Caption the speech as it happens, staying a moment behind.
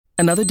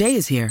Another day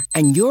is here,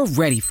 and you're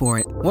ready for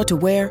it. What to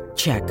wear?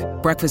 Check.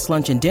 Breakfast,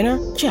 lunch, and dinner?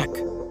 Check.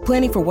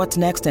 Planning for what's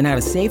next and how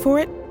to save for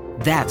it?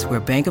 That's where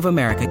Bank of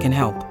America can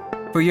help.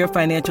 For your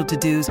financial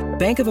to-dos,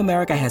 Bank of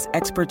America has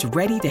experts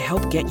ready to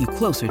help get you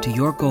closer to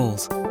your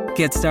goals.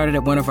 Get started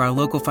at one of our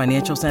local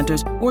financial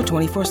centers or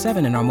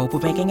 24/7 in our mobile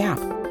banking app.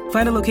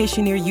 Find a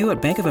location near you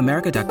at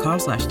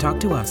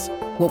bankofamerica.com/talktous.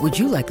 What would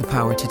you like the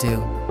power to do?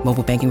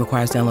 Mobile banking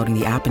requires downloading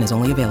the app and is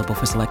only available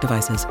for select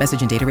devices.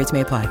 Message and data rates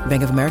may apply.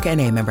 Bank of America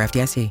N.A., member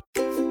FDIC.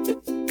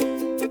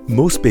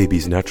 Most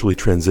babies naturally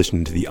transition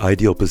into the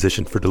ideal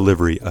position for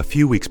delivery a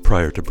few weeks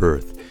prior to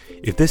birth.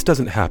 If this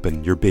doesn't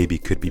happen, your baby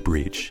could be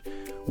breech.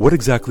 What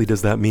exactly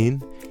does that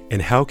mean?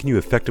 And how can you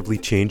effectively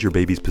change your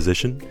baby's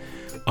position?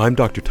 I'm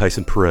Dr.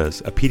 Tyson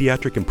Perez, a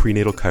pediatric and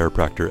prenatal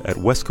chiropractor at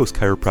West Coast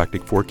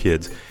Chiropractic for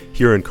Kids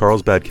here in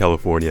Carlsbad,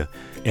 California.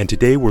 And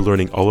today we're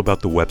learning all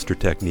about the Webster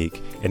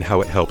technique and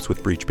how it helps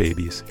with breech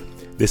babies.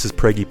 This is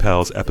Preggy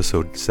Pals,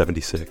 episode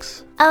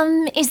 76.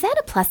 Is that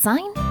a plus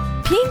sign?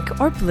 Pink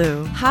or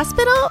blue?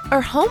 Hospital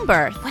or home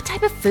birth? What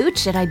type of food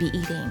should I be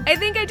eating? I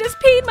think I just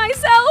peed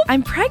myself.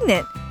 I'm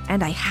pregnant,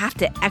 and I have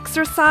to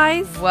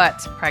exercise. What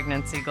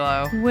pregnancy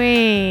glow?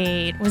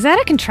 Wait, was that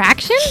a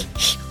contraction?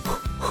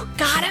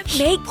 Gotta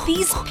make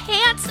these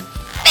pants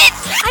fit.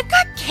 I've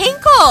got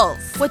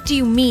kinkles. What do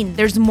you mean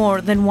there's more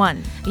than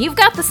one? You've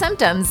got the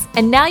symptoms,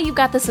 and now you've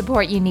got the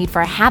support you need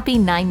for a happy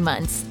 9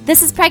 months.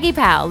 This is Preggy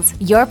Pals,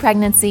 your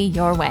pregnancy,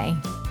 your way.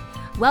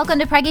 Welcome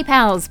to Preggy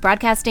Pals,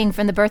 broadcasting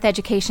from the Birth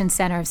Education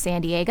Center of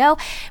San Diego.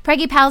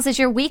 Preggy Pals is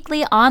your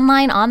weekly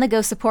online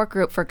on-the-go support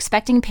group for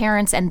expecting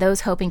parents and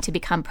those hoping to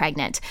become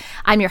pregnant.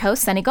 I'm your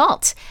host, Sunny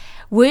Galt.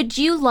 Would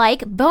you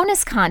like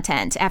bonus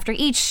content after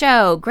each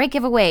show, great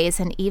giveaways,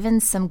 and even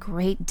some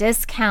great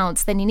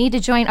discounts? Then you need to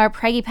join our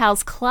Preggy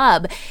Pals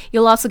Club.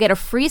 You'll also get a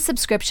free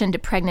subscription to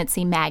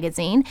Pregnancy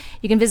Magazine.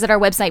 You can visit our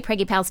website,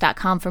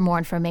 preggypals.com, for more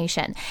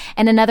information.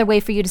 And another way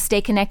for you to stay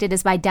connected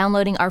is by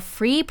downloading our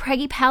free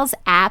Preggy Pals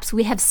apps.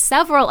 We have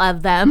several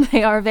of them.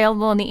 They are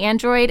available in the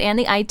Android and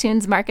the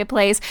iTunes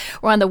marketplace.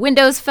 We're on the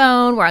Windows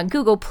Phone. We're on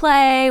Google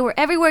Play. We're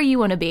everywhere you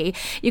want to be.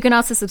 You can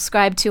also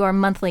subscribe to our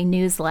monthly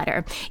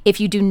newsletter. If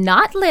you do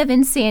not live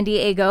in San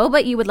Diego,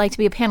 but you would like to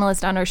be a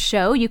panelist on our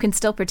show, you can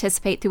still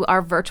participate through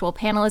our virtual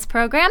panelist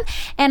program.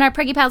 And our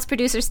Preggy Pals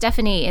producer,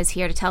 Stephanie, is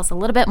here to tell us a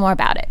little bit more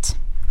about it.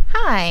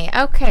 Hi.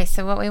 Okay,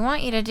 so what we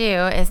want you to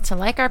do is to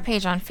like our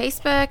page on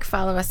Facebook,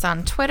 follow us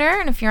on Twitter,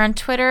 and if you're on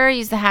Twitter,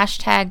 use the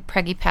hashtag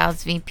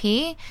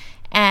PreggyPalsVP.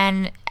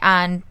 And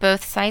on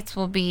both sites,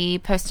 we'll be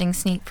posting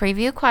sneak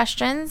preview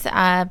questions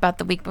about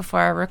the week before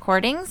our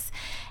recordings.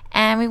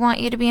 And we want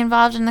you to be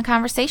involved in the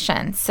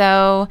conversation.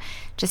 So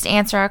just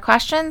answer our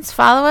questions,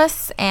 follow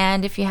us,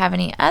 and if you have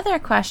any other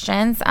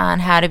questions on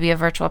how to be a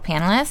virtual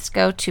panelist,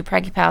 go to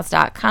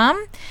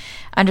preggypals.com.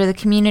 Under the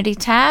community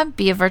tab,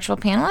 be a virtual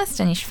panelist,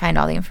 and you should find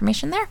all the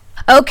information there.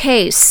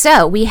 Okay,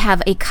 so we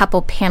have a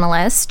couple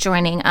panelists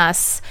joining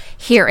us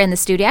here in the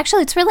studio.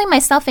 Actually, it's really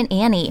myself and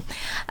Annie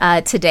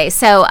today.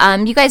 So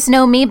you guys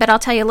know me, but I'll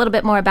tell you a little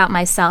bit more about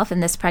myself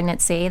and this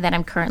pregnancy that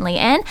I'm currently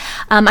in.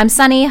 I'm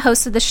Sunny,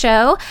 host of the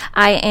show.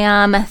 I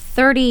am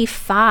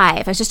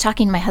 35. I was just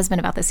talking to my husband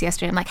about this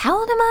yesterday. I'm like, how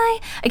old am I?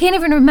 I can't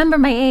even remember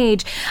my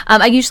age.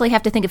 I usually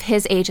have to think of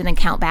his age and then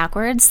count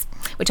backwards,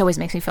 which always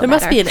makes me feel better. There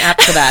must be an app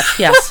for that,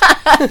 yes.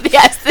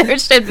 Yes, there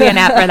should be an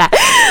app for that.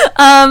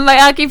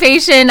 My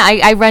occupation,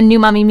 I run New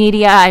Mommy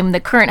Media. I'm the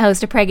current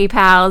host of Preggy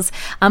Pals,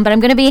 but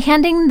I'm going to be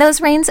handing those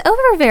reins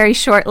over very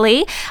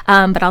shortly,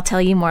 but I'll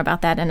tell you more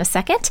about that in a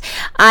second.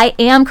 I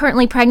am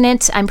currently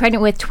pregnant. I'm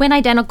pregnant with twin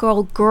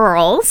identical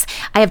girls.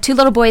 I have 2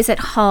 little boys at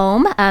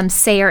home,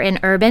 Sayer and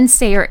Urban.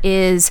 Sayer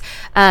is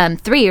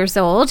 3 years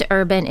old.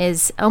 Urban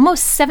is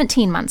almost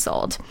 17 months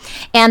old.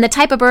 And the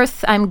type of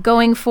birth I'm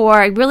going for,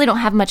 I really don't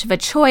have much of a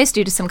choice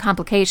due to some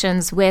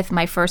complications with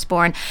my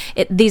firstborn.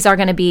 These are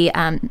going to be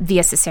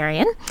via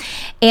cesarean.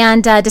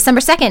 And December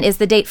 2nd is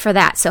the date for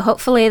that. So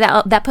hopefully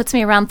that puts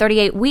me around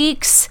 38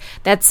 weeks.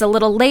 That's a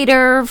little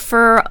later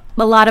for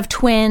a lot of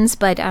twins,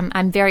 but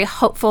I'm very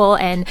hopeful,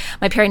 and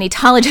my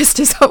perinatologist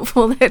is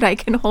hopeful that I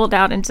can hold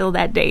out until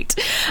that date.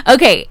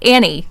 Okay,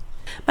 Annie.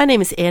 My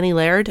name is Annie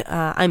Laird.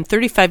 I'm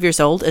 35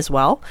 years old as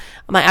well.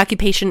 My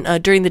occupation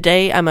during the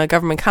day, I'm a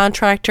government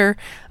contractor.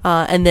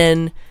 And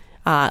then,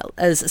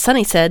 as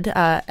Sunny said,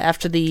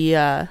 after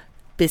the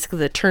basically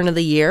the turn of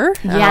the year,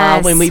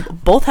 yes. When we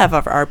both have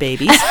our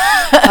babies,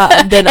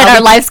 then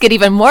our lives get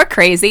even more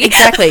crazy.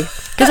 Exactly,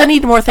 because I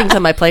need more things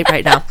on my plate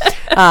right now.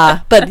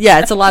 But yeah,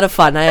 it's a lot of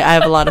fun. I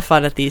have a lot of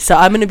fun at these. So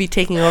I'm going to be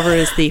taking over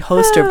as the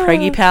host of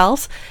Preggy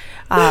Pals.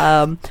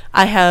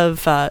 I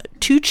have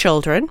 2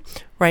 children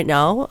right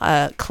now.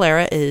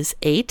 Clara is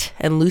 8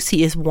 and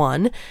Lucy is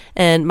 1.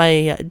 And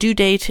my due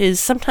date is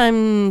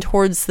sometime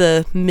towards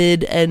the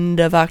mid-end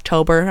of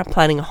October. I'm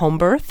planning a home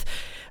birth.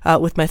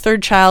 With my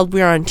 3rd child,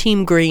 we are on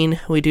Team Green.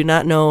 We do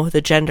not know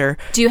the gender.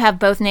 Do you have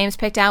both names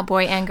picked out,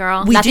 boy and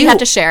girl? We Not do. that you have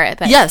to share it.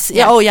 But yes.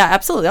 Yeah. Oh, yeah,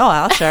 absolutely. Oh,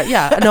 I'll share it.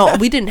 Yeah. No,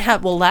 we didn't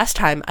have, well, last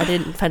time I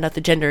didn't find out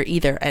the gender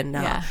either. And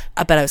I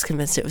bet I was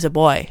convinced it was a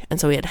boy. And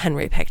so we had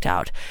Henry picked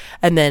out.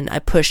 And then I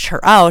pushed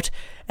her out.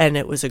 and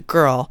it was a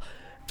girl.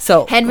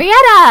 So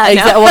Henrietta.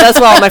 Well, that's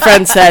what all my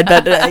friends said.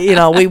 But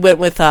we went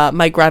with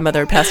my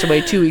grandmother passed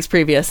away 2 weeks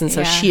previous, and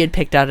so she had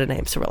picked out a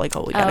name. So we're like,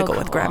 we got to go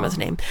with grandma's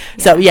name.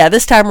 Yeah. So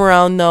this time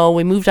around though,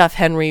 we moved off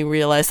Henry.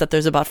 Realized that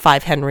there's about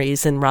 5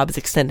 Henrys in Rob's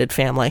extended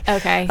family.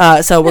 Okay.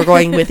 So we're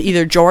going with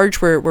either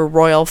George. We're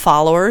royal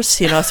followers,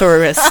 so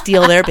we're going to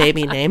steal their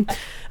baby name.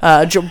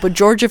 But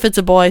George if it's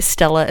a boy,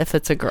 Stella if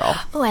it's a girl.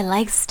 Oh, I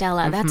like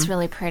Stella. That's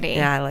really pretty.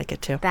 Yeah, I like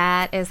it too.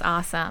 That is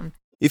awesome.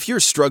 If you're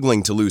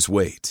struggling to lose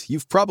weight,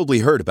 you've probably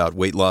heard about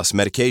weight loss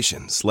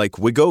medications like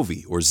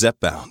Wegovy or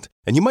Zepbound,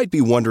 and you might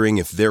be wondering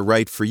if they're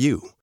right for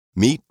you.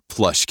 Meet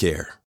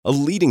PlushCare, a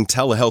leading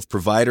telehealth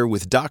provider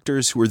with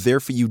doctors who are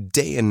there for you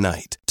day and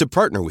night to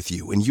partner with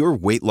you in your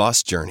weight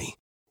loss journey.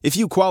 If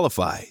you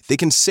qualify, they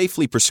can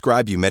safely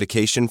prescribe you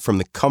medication from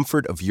the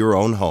comfort of your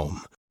own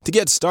home. To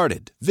get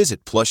started,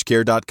 visit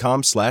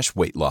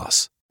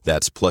plushcare.com/weightloss.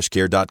 That's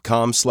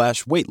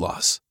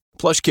plushcare.com/weightloss.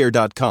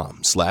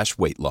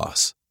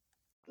 plushcare.com/weightloss.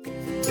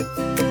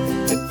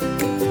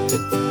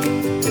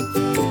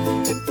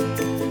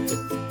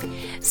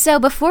 So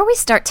before we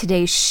start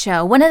today's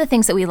show, one of the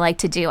things that we like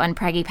to do on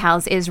Preggy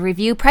Pals is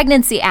review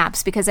pregnancy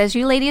apps, because as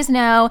you ladies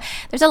know,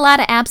 there's a lot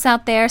of apps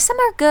out there. Some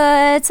are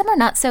good, some are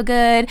not so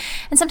good,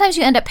 and sometimes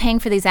you end up paying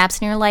for these apps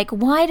and you're like,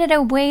 why did I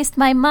waste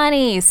my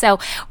money? So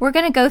we're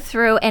going to go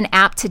through an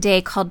app today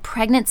called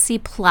Pregnancy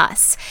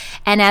Plus.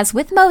 And as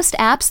with most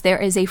apps,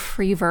 there is a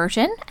free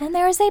version and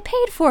there is a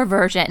paid for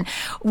version.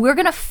 We're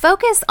going to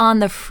focus on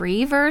the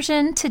free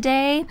version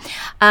today,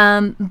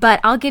 but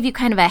I'll give you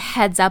kind of a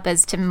heads up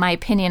as to my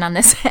opinion on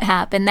this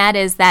app, and that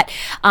is that,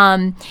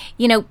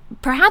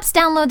 perhaps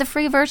download the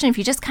free version if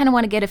you just kind of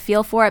want to get a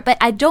feel for it, but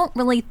I don't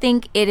really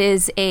think it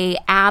is a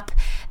app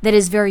that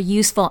is very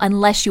useful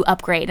unless you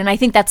upgrade. And I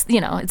think that's,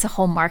 it's a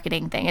whole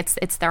marketing thing.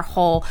 It's their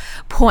whole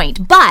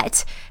point.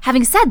 But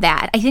having said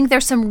that, I think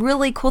there's some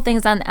really cool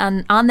things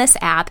on this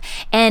app.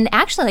 And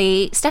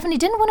actually, Stephanie,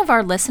 didn't one of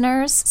our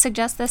listeners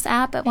suggest this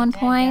app at one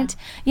point?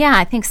 Yeah,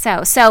 I think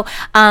so. So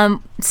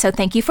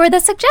thank you for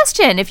the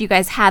suggestion. If you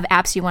guys have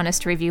apps you want us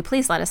to review,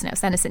 please let us know.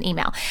 Send us an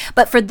email.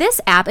 But for this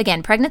app,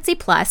 again, Pregnancy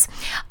Plus,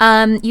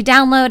 you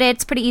download it.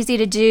 It's pretty easy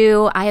to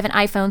do. I have an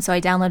iPhone, so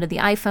I downloaded the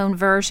iPhone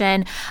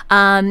version.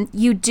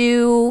 You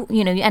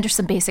enter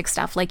some basic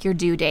stuff like your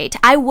due date.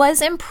 I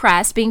was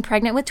impressed, being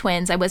pregnant with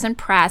twins, I was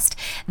impressed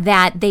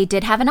that they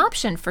did have an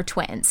option for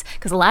twins,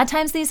 because a lot of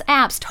times these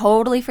apps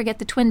totally forget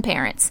the twin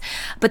parents.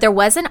 But there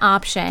was an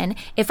option.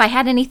 If I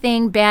had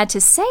anything bad to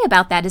say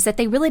about that, is that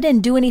they really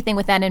didn't do anything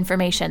with that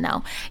information,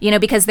 though.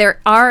 Because there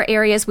are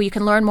areas where you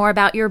can learn more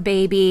about your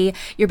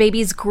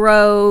baby's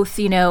growth,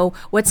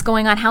 what's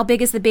going on, how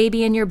big is the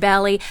baby in your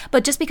belly.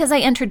 But just because I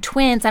entered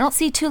twins, I don't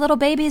see 2 little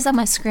babies on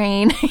my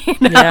screen.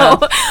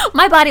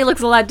 My body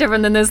looks a lot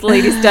different than this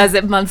lady's does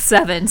at month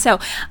 7. So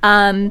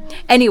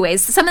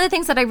anyways, some of the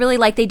things that I really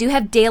like, they do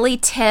have daily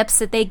tips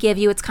that they give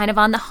you. It's kind of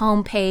on the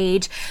home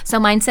page. So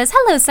mine says,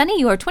 hello, Sunny,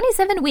 you are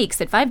 27 weeks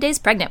at 5 days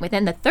pregnant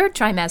within the 3rd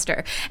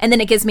trimester. And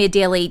then it gives me a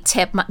daily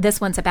tip.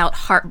 This one's about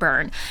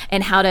heartburn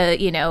and how to,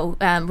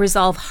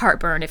 resolve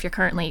heartburn if you're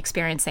currently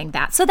experiencing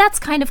that. So that's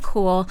kind of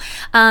cool.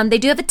 They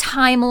do have a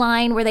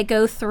timeline where they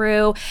go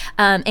through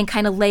and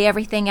kind of lay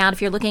everything out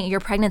if you're looking at your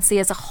pregnancy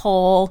as a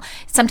whole.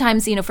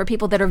 Sometimes, for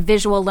people that are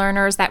visual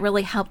learners, that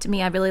really helped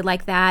me. I really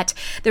like that.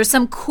 There's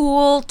some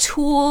cool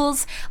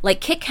tools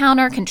like kick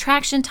counter,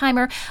 contraction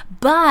timer,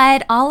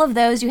 but all of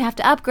those you have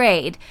to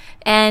upgrade.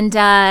 And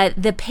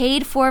the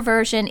paid for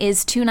version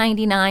is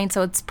 $2.99,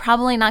 so it's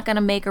probably not going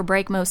to make or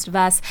break most of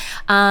us.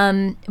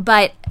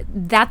 But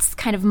that's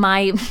kind of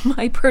my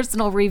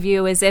personal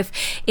review, is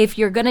if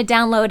you're going to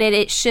download it,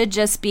 it should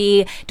just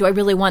be, do I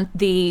really want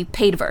the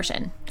paid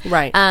version?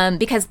 Right.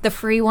 Because the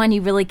free one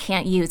you really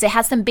can't use. It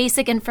has some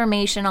basic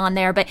information on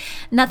there, but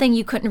nothing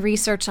you couldn't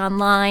research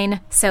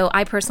online. So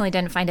I personally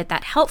didn't find it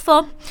that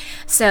helpful.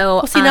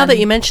 So see, now that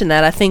you mention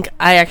that, I think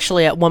I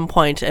actually at one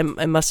point,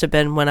 it must have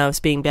been when I was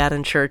being bad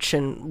in church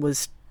and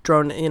was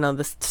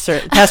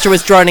the pastor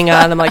was droning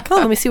on. I'm like,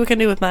 let me see what I can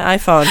do with my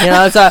iPhone.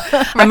 So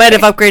I might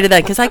have upgraded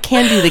that because I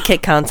can do the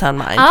kick counts on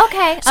mine.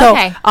 Okay. So,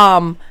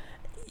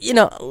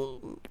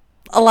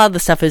 a lot of the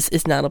stuff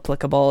is not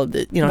applicable.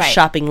 Right.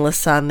 Shopping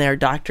lists on there,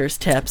 doctor's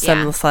tips. Yeah.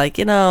 I'm just like,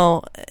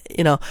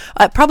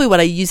 probably what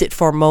I use it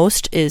for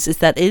most is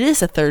that it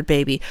is a 3rd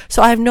baby.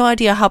 So I have no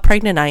idea how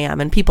pregnant I am.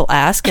 And people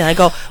ask, and I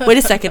go, wait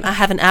a second, I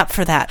have an app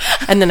for that.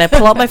 And then I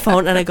pull out my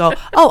phone and I go,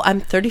 I'm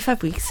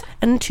 35 weeks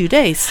and 2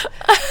 days.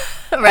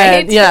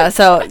 Right. And,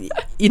 so,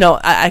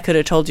 I could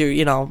have told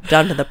you,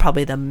 down to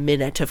probably the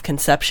minute of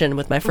conception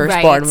with my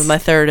firstborn. Right. With my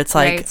 3rd, it's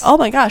like, oh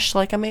my gosh,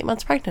 like I'm 8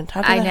 months pregnant.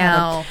 How did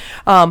that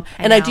happen?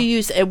 And I do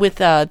use it with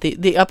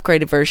the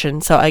upgraded version.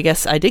 So I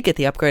guess I did get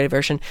the upgraded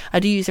version. I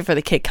do use it for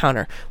the kick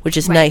counter, which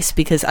is nice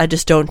because I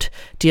just don't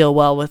deal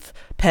well with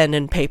pen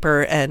and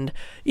paper, and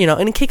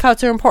and kick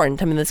counts are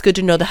important. I mean, it's good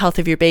to know the health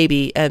of your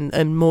baby,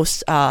 and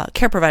most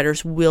care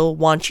providers will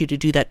want you to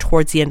do that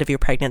towards the end of your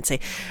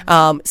pregnancy.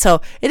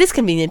 So it is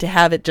convenient to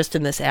have it just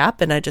in this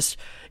app, and I just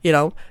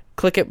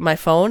click at my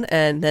phone,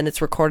 and then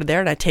it's recorded there,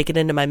 and I take it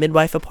into my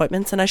midwife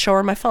appointments, and I show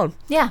her my phone.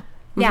 Yeah.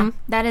 Yeah,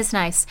 that is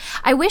nice.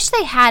 I wish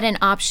they had an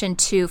option,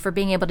 too, for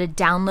being able to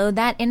download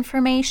that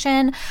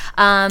information.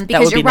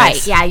 Because you're right.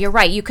 Nice. Yeah, you're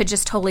right. You could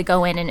just totally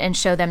go in and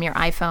show them your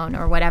iPhone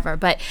or whatever.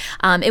 But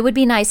it would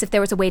be nice if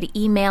there was a way to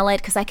email it,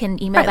 because I can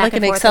email back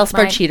and forth. Like an Excel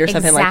spreadsheet or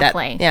something like that.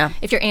 Exactly. Yeah.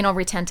 If you're anal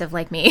retentive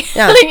like me,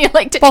 yeah. then you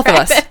like to both track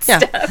of us. that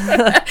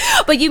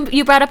stuff. But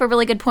you brought up a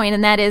really good point,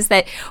 and that is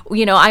that,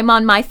 I'm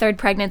on my third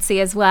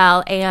pregnancy as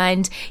well.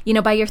 And,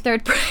 by your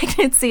third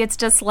pregnancy, it's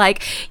just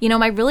like,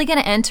 am I really going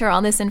to enter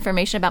all this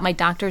information about my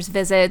doctor's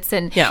visits?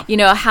 And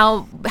how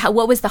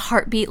what was the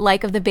heartbeat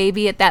like of the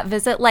baby at that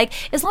visit?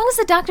 Like, as long as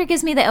the doctor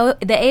gives me the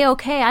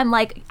A-OK, I'm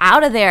like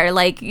out of there,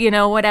 like,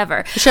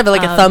 whatever. You should have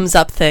like a thumbs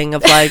up thing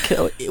of like,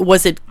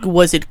 was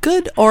it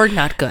good or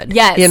not good?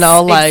 Yes,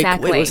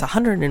 exactly. It was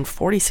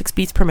 146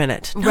 beats per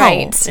minute.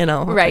 Right.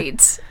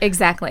 Right.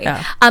 Exactly.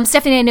 Yeah.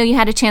 Stephanie, I know you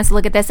had a chance to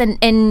look at this,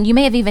 and you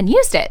may have even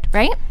used it,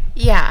 right?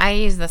 Yeah, I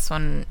used this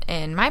one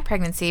in my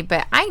pregnancy,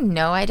 but I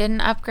know I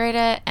didn't upgrade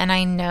it, and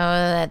I know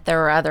that there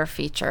were other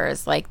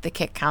features like the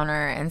kick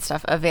counter and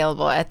stuff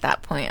available at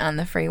that point on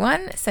the free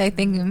one. So I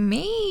think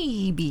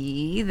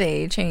maybe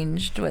they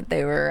changed what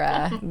they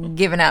were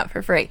giving out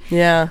for free.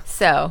 Yeah.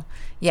 So,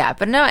 yeah,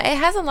 but no, it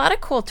has a lot of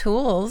cool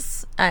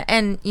tools.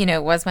 And,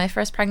 it was my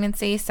first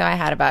pregnancy, so I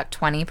had about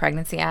 20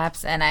 pregnancy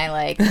apps, and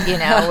I,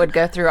 would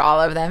go through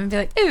all of them and be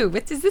like, ooh,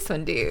 what does this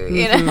one do?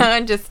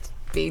 And just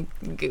be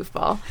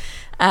goofball.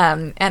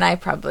 And I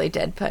probably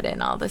did put in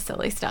all the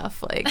silly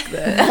stuff, like the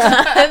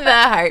the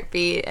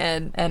heartbeat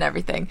and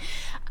everything.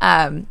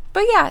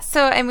 But yeah,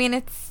 so I mean,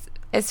 it's,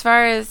 as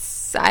far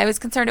as I was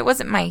concerned, it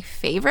wasn't my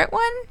favorite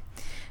one,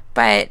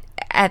 but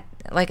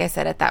like I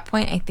said, at that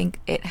point, I think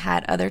it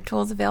had other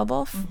tools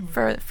available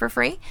for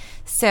free,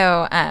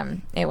 so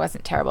it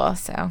wasn't terrible.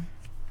 So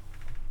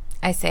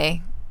I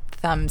say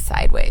thumbs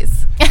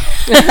sideways.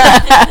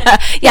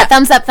 Yeah,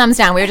 thumbs up, thumbs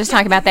down. We were just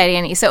talking about that,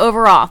 Annie. So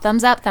overall,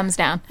 thumbs up, thumbs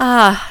down.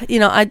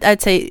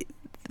 I'd say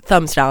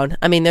thumbs down.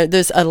 I mean,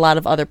 there's a lot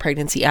of other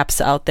pregnancy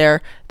apps out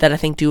there that I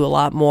think do a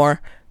lot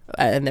more,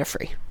 and they're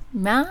free.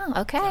 Oh,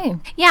 okay.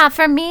 Yeah,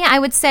 for me, I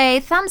would say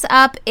thumbs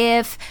up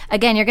if,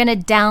 again, you're going to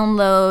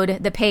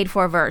download the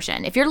paid-for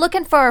version. If you're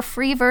looking for a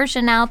free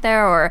version out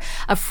there or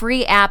a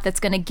free app that's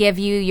going to give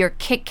you your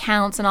kick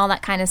counts and all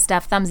that kind of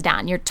stuff, thumbs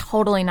down. You're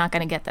totally not going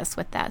to get this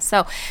with that.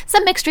 So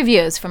some mixed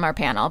reviews from our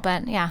panel,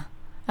 but yeah.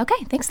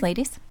 Okay, thanks,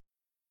 ladies.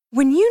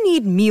 When you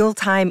need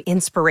mealtime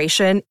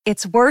inspiration,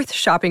 it's worth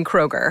shopping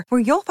Kroger, where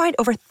you'll find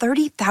over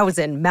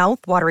 30,000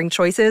 mouth-watering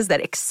choices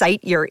that excite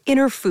your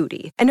inner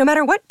foodie. And no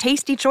matter what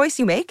tasty choice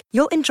you make,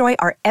 you'll enjoy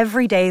our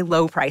everyday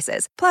low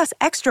prices, plus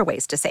extra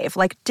ways to save,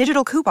 like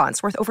digital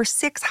coupons worth over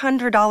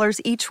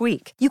 $600 each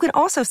week. You can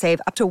also save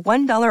up to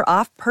 $1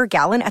 off per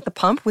gallon at the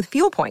pump with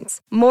fuel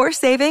points. More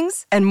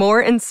savings and more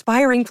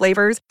inspiring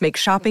flavors make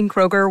shopping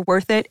Kroger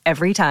worth it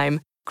every time.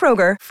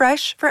 Kroger,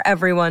 fresh for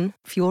everyone.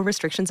 Fuel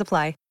restrictions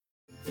apply.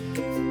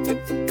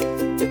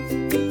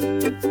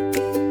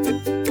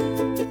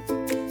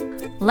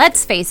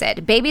 Let's face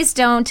it, babies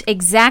don't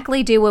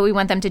exactly do what we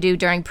want them to do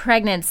during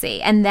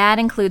pregnancy, and that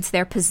includes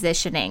their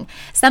positioning,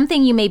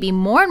 something you may be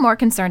more and more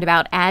concerned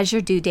about as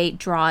your due date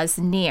draws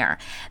near.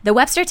 The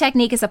Webster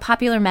technique is a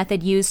popular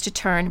method used to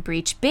turn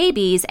breech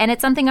babies, and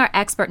it's something our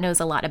expert knows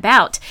a lot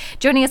about.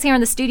 Joining us here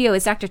in the studio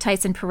is Dr.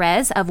 Tyson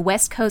Perez of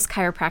West Coast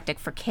Chiropractic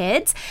for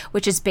Kids,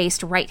 which is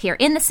based right here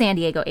in the San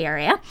Diego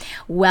area.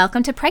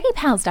 Welcome to Preggy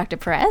Pals, Dr.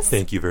 Perez.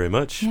 Thank you very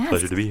much. Yes.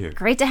 Pleasure to be here.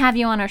 Great to have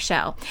you on our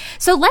show.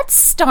 So let's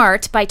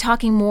start by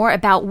talking more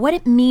about what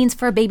it means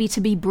for a baby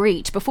to be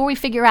breech. Before we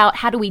figure out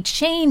how do we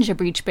change a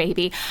breech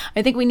baby,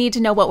 I think we need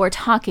to know what we're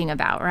talking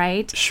about,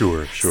 right?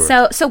 Sure.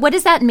 So what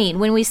does that mean?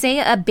 When we say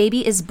a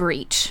baby is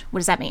breech,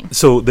 what does that mean?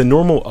 So the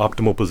normal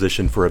optimal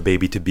position for a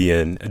baby to be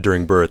in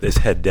during birth is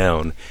head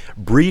down.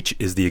 Breech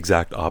is the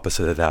exact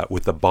opposite of that,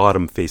 with the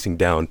bottom facing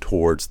down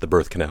towards the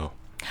birth canal.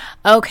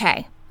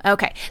 Okay.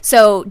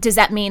 So does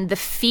that mean the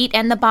feet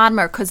and the bottom,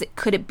 or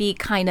could it be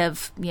kind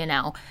of,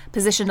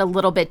 positioned a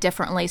little bit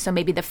differently? So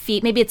maybe the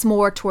feet, maybe it's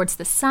more towards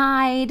the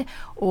side,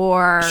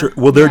 or... Sure.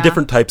 Well, there are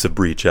different types of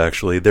breech,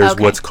 actually. There's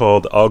what's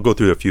called, I'll go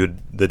through a few of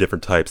the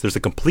different types. There's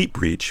a complete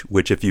breech,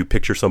 which if you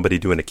picture somebody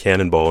doing a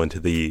cannonball into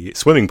the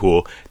swimming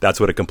pool, that's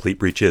what a complete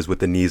breech is, with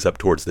the knees up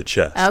towards the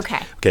chest.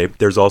 Okay.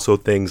 There's also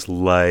things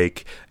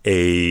like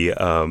a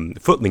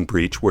footling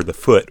breech, where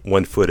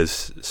one foot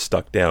is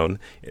stuck down,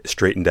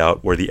 straightened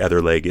out, where the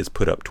other leg is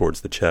put up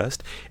towards the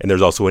chest. And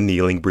there's also a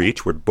kneeling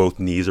breech, where both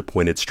knees are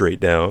pointed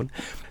straight down.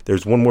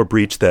 There's one more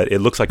breech that it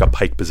looks like a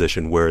pike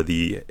position, where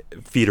the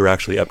feet are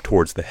actually up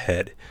towards the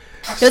head.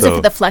 Those are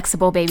for the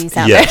flexible babies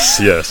out there.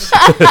 Yes.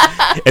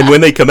 And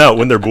when they come out,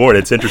 when they're born,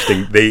 it's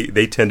interesting.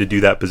 They tend to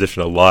do that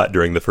position a lot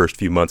during the first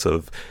few months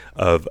of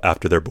of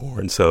after they're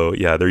born. So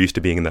yeah, they're used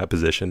to being in that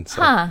position.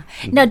 So.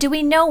 Now, do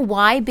we know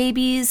why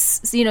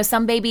babies,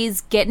 some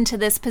babies get into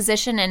this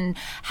position and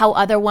how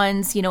other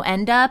ones,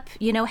 end up,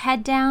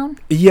 head down?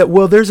 Yeah,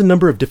 well, there's a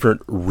number of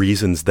different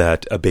reasons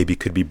that a baby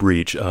could be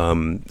breech.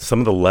 Some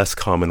of the less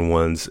common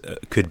ones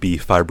could be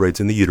fibroids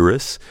in the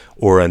uterus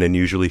or an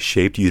unusually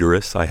shaped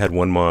uterus. I had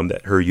one mom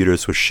that her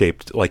uterus was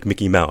shaped like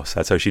Mickey Mouse.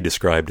 That's how she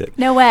described it.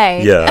 No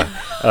way. Yeah.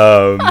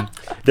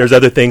 There's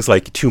other things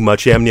like too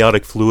much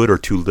amniotic fluid or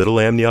too little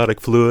amniotic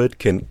fluid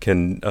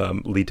can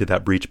lead to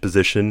that breech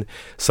position.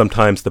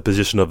 Sometimes the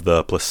position of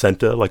the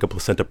placenta, like a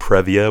placenta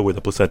previa, where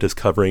the placenta is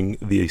covering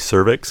the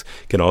cervix,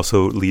 can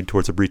also lead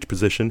towards a breech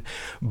position.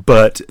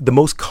 But the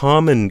most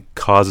common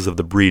causes of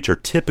the breech are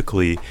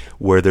typically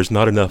where there's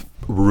not enough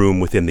room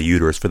within the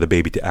uterus for the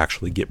baby to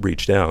actually get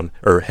breech down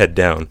or head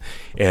down.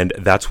 And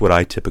that's what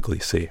I typically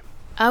see.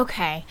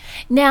 Okay.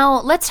 Now,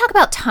 let's talk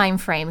about time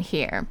frame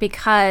here,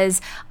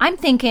 because I'm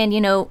thinking,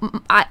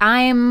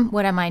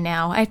 what am I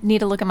now? I need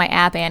to look at my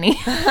app, Annie.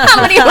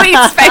 How many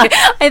weeks pregnant?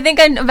 I think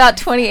I'm about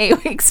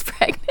 28 weeks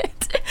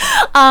pregnant.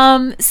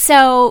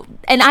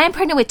 And I am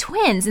pregnant with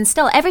twins, and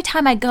still every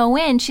time I go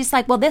in, she's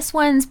like, well, this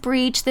one's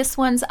breech, this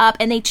one's up,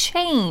 and they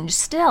change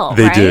still,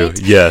 They right? do,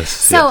 yes.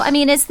 So, yes. I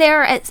mean, is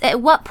there, at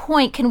what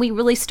point can we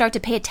really start to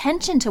pay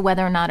attention to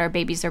whether or not our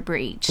babies are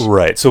breech?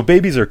 Right. So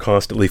babies are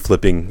constantly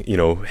flipping,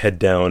 head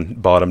down,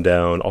 bottom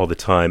down all the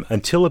time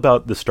until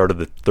about the start of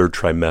the third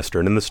trimester.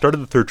 And in the start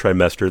of the third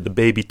trimester, the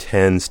baby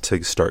tends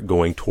to start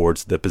going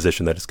towards the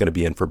position that it's going to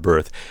be in for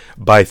birth.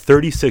 By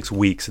 36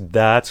 weeks,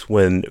 that's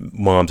when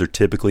moms are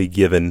typically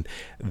given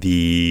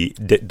the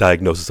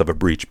diagnosis of a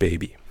breech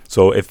baby.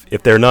 So if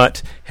they're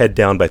not head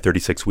down by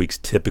 36 weeks,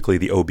 typically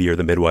the OB or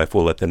the midwife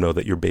will let them know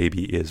that your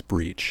baby is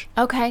breech.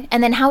 Okay.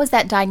 And then how is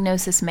that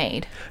diagnosis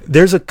made?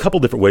 There's a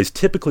couple different ways.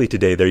 Typically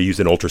today they use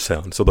an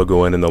ultrasound. So they'll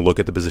go in and they'll look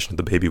at the position of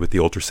the baby with the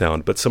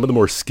ultrasound. But some of the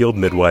more skilled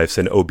midwives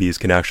and OBs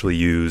can actually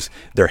use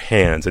their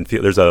hands and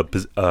feel. There's a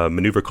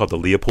maneuver called the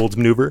Leopold's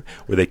maneuver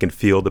where they can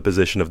feel the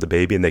position of the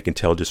baby and they can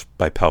tell just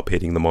by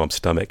palpating the mom's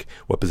stomach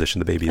what position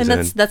the baby is in.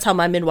 And that's how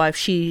my midwife,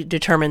 she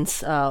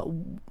determines,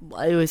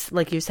 it was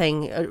like you were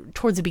saying,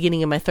 towards the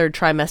beginning of my third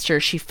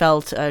trimester, she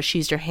felt, she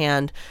used her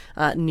hand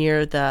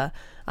near the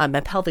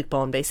my pelvic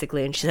bone,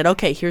 basically, and she said,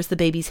 okay, here's the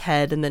baby's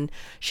head, and then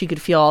she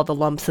could feel all the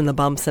lumps and the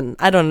bumps, and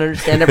I don't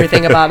understand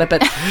everything about it,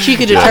 but she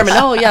could determine,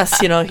 oh, yes,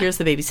 here's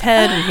the baby's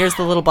head, and here's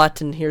the little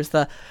butt, and here's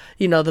the,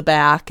 the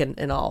back,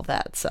 and all of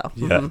that, so.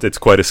 Yeah, It's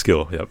quite a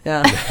skill, yep.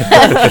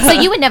 Yeah. So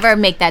you would never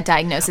make that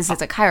diagnosis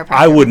as a chiropractor?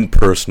 I wouldn't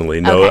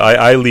personally, no. Okay.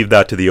 I leave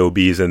that to the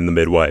OBs and the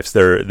midwives.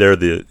 They're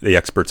the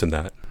experts in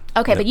that.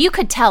 Okay, but you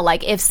could tell,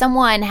 like, if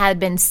someone had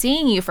been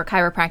seeing you for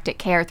chiropractic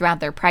care throughout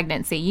their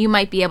pregnancy, you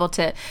might be able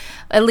to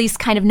at least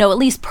kind of know, at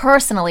least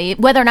personally,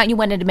 whether or not you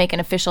wanted to make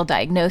an official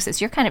diagnosis.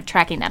 You're kind of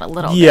tracking that a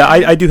little bit. Yeah,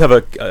 I do have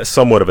a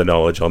somewhat of a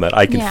knowledge on that.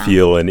 I can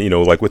feel, and,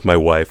 like with my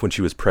wife, when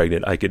she was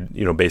pregnant, I could,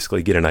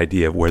 basically get an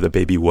idea of where the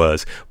baby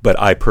was. But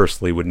I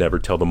personally would never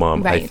tell the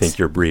mom, right. I think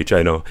you're breech.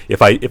 I know.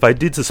 If I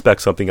did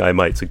suspect something, I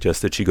might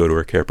suggest that she go to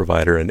her care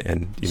provider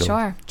and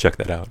Sure. check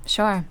that out.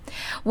 Sure.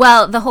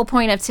 Well, the whole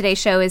point of today's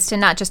show is to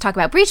not just talk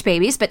about breech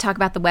babies, but talk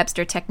about the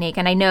Webster technique.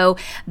 And I know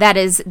that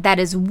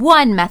is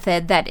one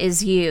method that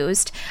is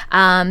used.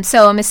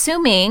 So I'm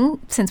assuming,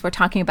 since we're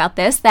talking about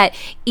this, that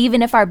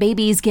even if our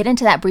babies get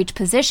into that breech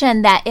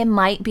position, that it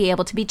might be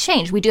able to be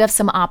changed. We do have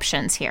some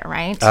options here,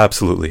 right?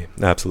 Absolutely.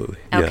 Okay.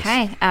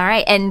 Yes. All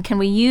right. And can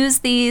we use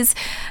these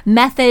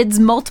methods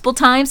multiple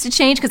times to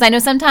change? Because I know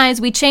sometimes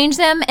we change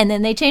them and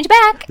then they change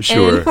back.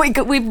 Sure.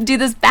 And we do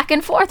this back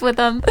and forth with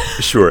them.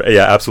 Sure.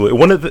 Yeah, absolutely.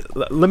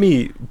 Let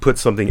me put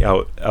something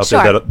out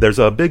Sure. there that there's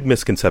a big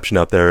misconception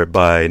out there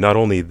by not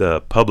only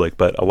the public,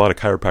 but a lot of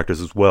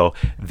chiropractors as well,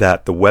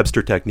 that the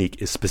Webster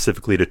technique is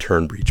specifically to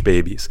turn breech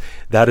babies.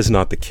 That is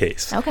not the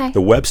case. Okay.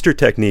 The Webster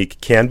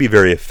technique can be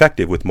very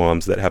effective with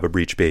moms that have a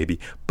breech baby,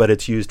 but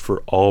it's used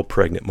for all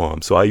pregnant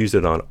moms. So I use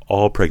it on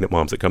all pregnant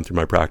moms that come through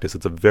my practice.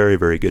 It's a very,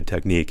 very good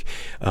technique,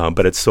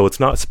 but it's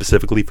not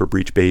specifically for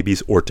breech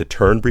babies or to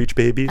turn breech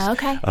babies.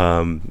 Okay.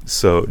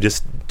 So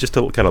just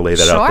to kind of lay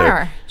that out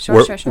there.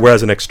 Sure.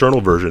 Whereas an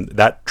external version,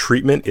 that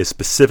treatment is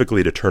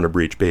specifically to turn a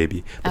breech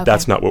baby, but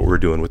that's not what we're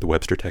doing with the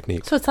Webster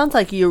technique. So it sounds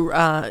like you're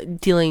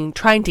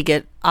trying to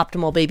get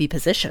optimal baby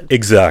position.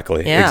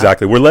 Exactly. Yeah.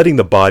 Exactly. We're letting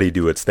the body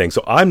do its thing.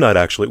 So I'm not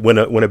actually, when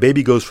a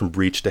baby goes from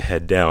breech to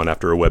head down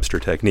after a Webster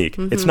technique,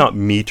 it's not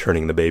me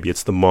turning the baby.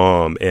 It's the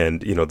mom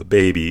and, the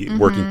baby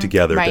working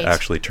together to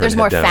actually turn There's head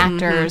more down.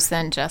 factors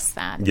than just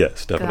that.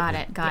 Yes,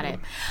 definitely. Got it.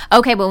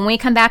 Okay, but when we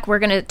come back, we're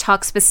going to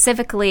talk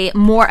specifically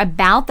more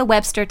about the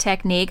Webster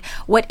technique.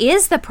 What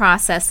is the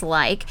process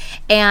like?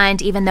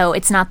 And even though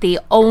it's not the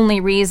only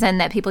reason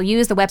that people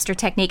use the Webster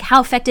technique,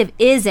 how effective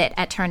is it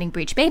at turning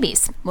breech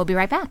babies? We'll be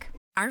right back.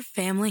 Our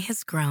family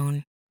has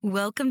grown.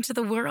 Welcome to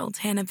the world,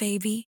 Hannah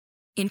baby.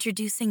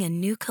 Introducing a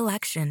new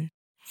collection,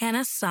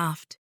 Hannah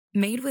Soft,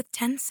 made with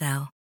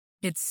Tencel.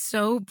 It's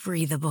so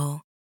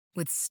breathable,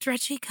 with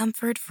stretchy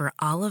comfort for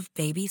all of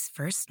baby's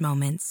first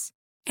moments.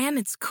 And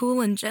it's cool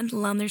and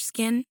gentle on their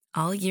skin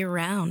all year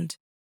round.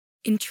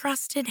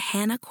 Entrusted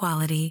Hannah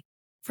quality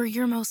for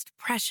your most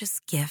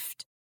precious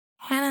gift.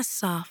 Hannah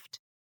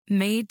Soft,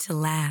 made to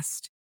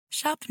last.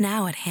 Shop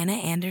now at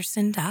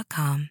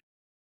hannahanderson.com.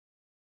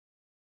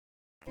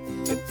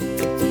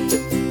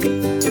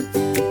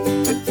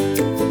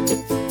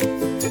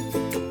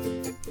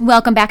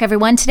 Welcome back,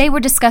 everyone. Today we're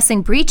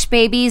discussing breech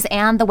babies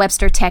and the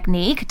Webster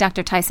technique.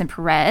 Dr. Tyson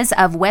Perez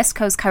of West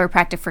Coast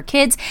Chiropractic for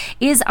Kids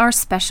is our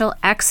special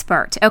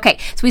expert. Okay,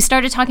 so we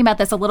started talking about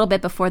this a little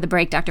bit before the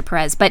break, Dr.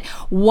 Perez, but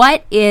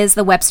what is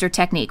the Webster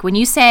technique? When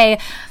you say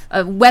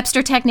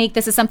Webster technique,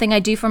 this is something I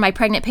do for my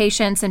pregnant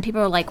patients, and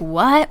people are like,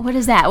 what? What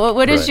is that?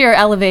 What is your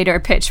elevator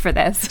pitch for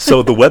this?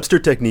 So the Webster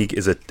technique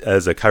is a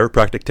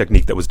chiropractic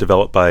technique that was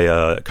developed by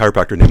a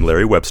chiropractor named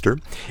Larry Webster,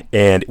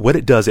 and what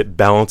it does, it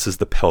balances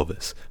the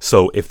pelvis.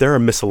 So if there are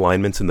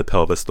misalignments in the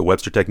pelvis, the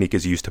Webster technique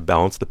is used to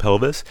balance the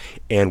pelvis,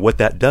 and what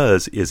that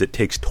does is it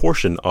takes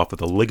torsion off of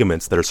the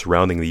ligaments that are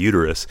surrounding the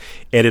uterus,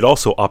 and it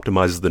also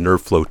optimizes the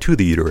nerve flow to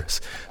the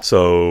uterus.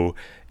 So,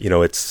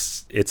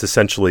 it's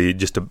essentially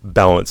just to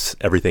balance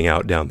everything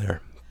out down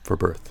there for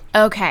birth.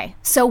 Okay,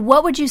 so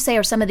what would you say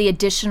are some of the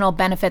additional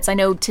benefits? I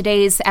know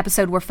today's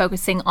episode we're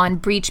focusing on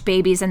breech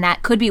babies, and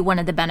that could be one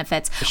of the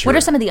benefits. Sure. What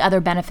are some of the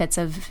other benefits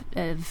of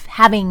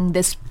having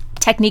this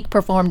technique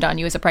performed on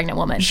you as a pregnant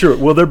woman? Sure.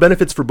 Well, there are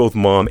benefits for both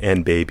mom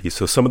and baby.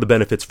 So some of the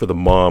benefits for the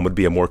mom would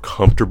be a more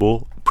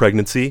comfortable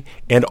pregnancy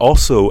and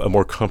also a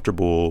more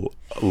comfortable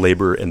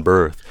labor and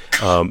birth.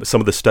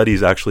 Some of the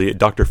studies, actually,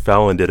 Dr.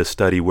 Fallon did a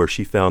study where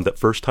she found that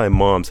first-time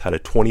moms had a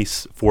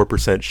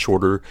 24%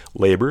 shorter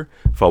labor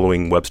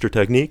following Webster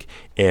technique,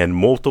 and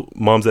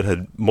moms that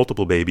had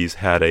multiple babies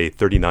had a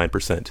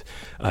 39%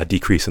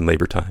 decrease in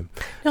labor time.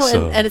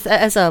 And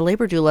as a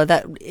labor doula,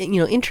 that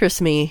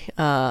interests me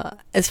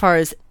as far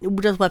as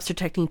does Webster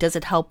technique, does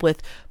it help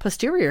with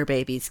posterior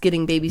babies,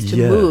 getting babies to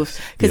move?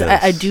 Because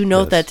I do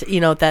know that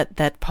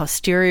that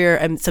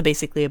posterior, so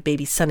basically a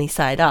baby sunny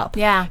side up.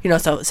 Yeah.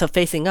 So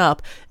facing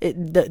up,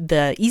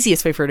 the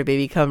easiest way for a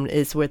baby to come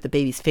is with the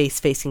baby's face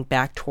facing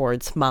back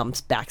towards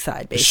mom's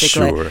backside,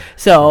 basically. Sure.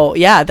 So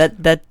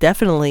that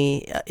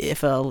definitely,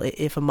 if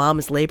a mom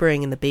is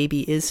laboring and the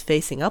baby is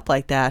facing up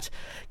like that,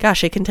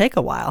 gosh, it can take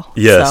a while.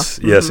 Yes,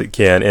 it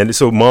can. And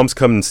so moms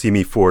come and see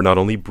me for not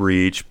only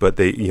breech, but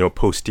they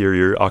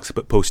posterior,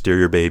 occiput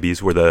posterior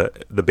babies where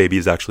the baby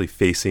is actually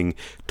facing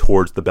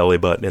towards the belly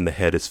button and the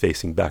head is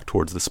facing back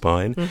towards the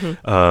spine.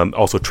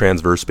 Also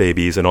transverse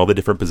babies and all the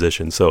different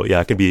positions. So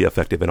it can be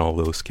effective in all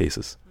those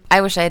cases. I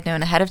wish I had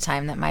known ahead of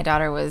time that my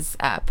daughter was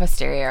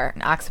posterior,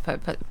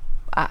 occiput,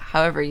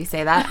 however you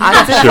say that.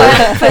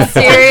 Occiput,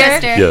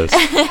 posterior. Yes.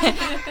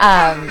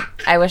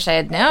 I wish I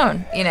had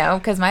known,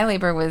 because my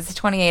labor was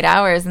 28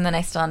 hours and then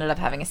I still ended up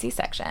having a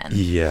C-section.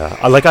 Yeah.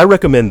 I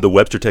recommend the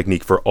Webster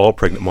technique for all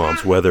pregnant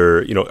moms,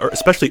 whether,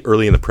 especially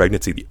early in the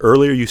pregnancy. The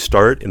earlier you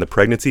start in the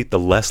pregnancy, the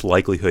less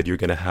likelihood you're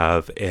going to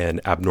have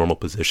an abnormal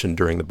position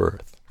during the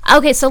birth.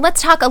 Okay, so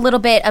let's talk a little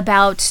bit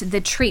about the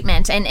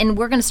treatment, and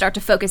we're going to start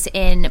to focus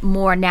in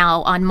more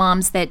now on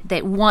moms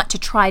that want to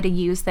try to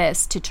use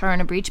this to turn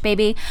a breech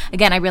baby.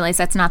 Again, I realize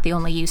that's not the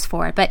only use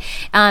for it, but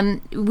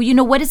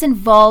what is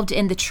involved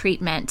in the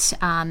treatment,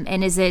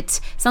 and is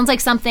it sounds like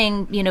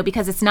something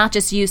because it's not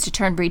just used to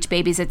turn breech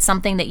babies, it's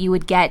something that you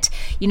would get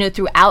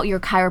throughout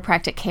your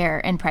chiropractic care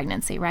in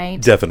pregnancy,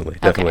 right? Definitely.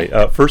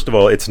 Okay. First of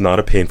all, it's not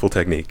a painful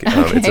technique.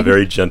 It's a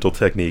very gentle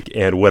technique,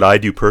 and what I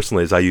do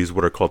personally is I use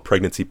what are called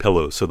pregnancy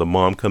pillows. So the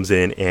mom comes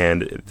in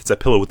and it's a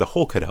pillow with a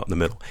hole cut out in the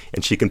middle,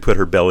 and she can put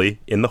her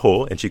belly in the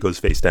hole and she goes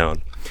face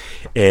down.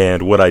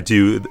 And what I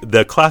do,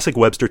 the classic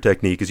Webster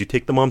technique is you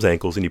take the mom's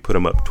ankles and you put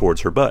them up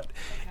towards her butt,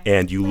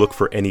 and you look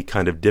for any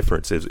kind of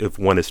difference if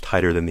one is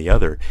tighter than the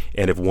other.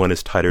 And if one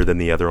is tighter than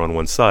the other on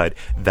one side,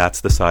 that's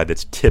the side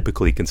that's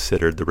typically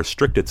considered the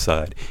restricted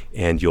side,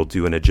 and you'll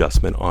do an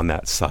adjustment on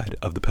that side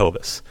of the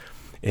pelvis.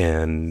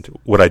 And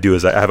what I do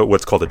is I have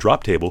what's called a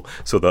drop table.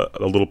 So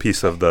a little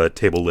piece of the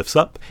table lifts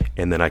up,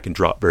 and then I can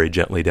drop very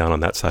gently down on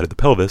that side of the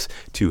pelvis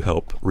to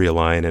help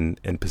realign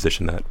and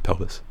position that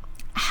pelvis.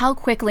 How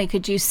quickly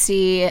could you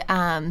see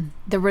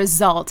the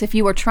result if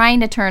you were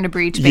trying to turn a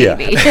breech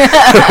baby?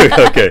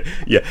 Okay,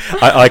 yeah.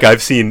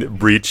 I've seen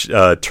breech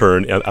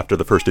turn after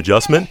the first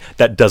adjustment.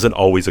 That doesn't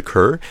always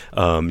occur.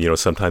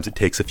 Sometimes it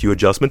takes a few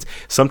adjustments.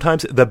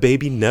 Sometimes the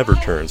baby never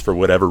turns for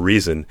whatever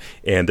reason.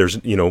 And there's,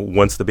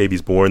 once the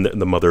baby's born,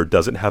 the mother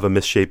doesn't have a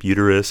misshaped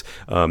uterus,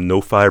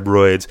 no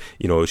fibroids.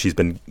 She's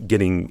been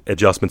getting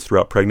adjustments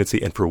throughout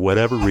pregnancy, and for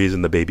whatever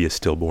reason, the baby is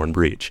stillborn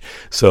breech.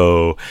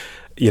 So,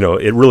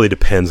 it really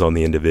depends on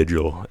the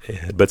individual,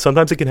 but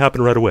sometimes it can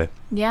happen right away.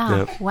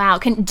 Yeah. Wow.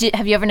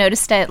 Have you ever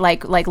noticed it?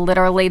 Like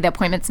literally, the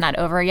appointment's not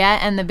over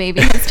yet, and the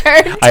baby has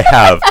turned. I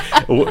have.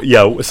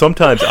 Yeah.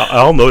 Sometimes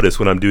I'll notice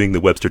when I'm doing the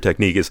Webster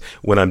technique is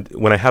when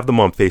I have the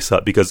mom face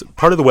up, because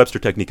part of the Webster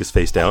technique is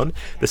face down.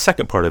 The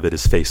second part of it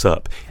is face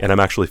up, and I'm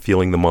actually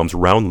feeling the mom's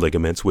round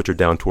ligaments, which are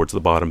down towards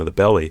the bottom of the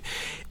belly,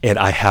 and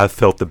I have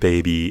felt the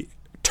baby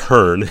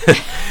turn,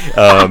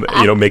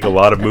 make a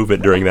lot of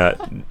movement during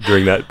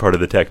that part of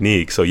the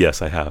technique. So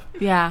yes, I have.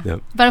 Yeah.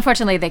 Yep. But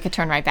unfortunately, they could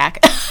turn right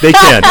back. They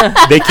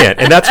can.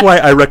 And that's why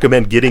I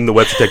recommend getting the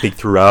Webster technique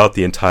throughout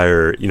the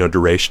entire,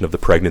 duration of the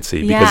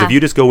pregnancy. Because if you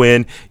just go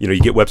in, you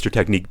get Webster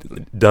technique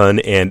done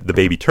and the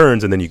baby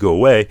turns and then you go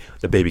away,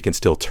 the baby can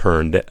still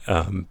turn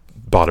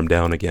bottom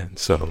down again.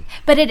 So,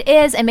 but it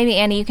is, and maybe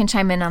Annie, you can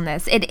chime in on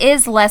this. It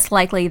is less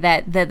likely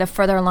that the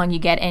further along you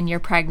get in your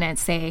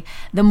pregnancy,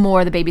 the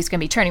more the baby's going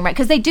to be turning, right?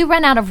 Because they do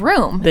run out of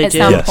room at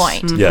some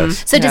point. Mm-hmm.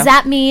 Yes. So does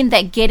that mean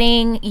that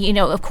getting,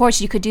 of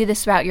course, you could do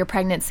this throughout your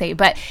pregnancy,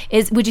 but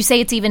would you say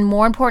it's even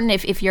more important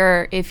if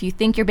you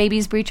think your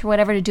baby's breech or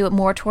whatever to do it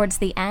more towards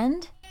the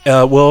end?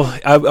 Well,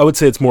 I would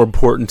say it's more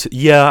important.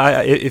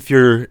 If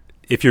you're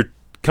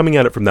coming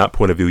at it from that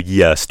point of view,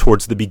 yes,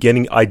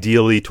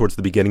 ideally towards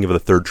the beginning of the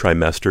third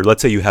trimester.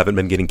 Let's say you haven't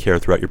been getting care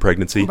throughout your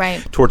pregnancy.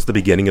 Right. Towards the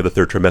beginning of the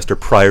third trimester,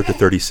 prior to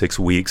 36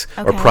 weeks,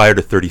 or prior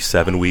to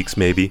 37 weeks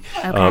maybe.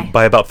 Okay.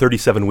 By about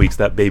 37 weeks,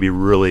 that baby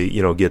really,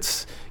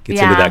 gets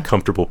into that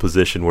comfortable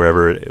position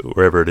wherever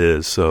it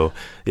is. So,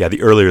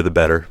 the earlier the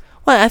better.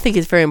 Well, I think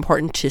it's very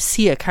important to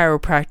see a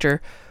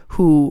chiropractor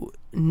who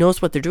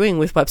knows what they're doing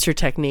with Webster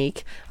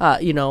technique,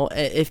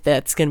 if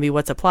that's going to be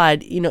what's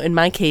applied. In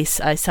my case,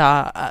 I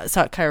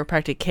sought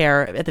chiropractic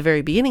care at the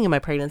very beginning of my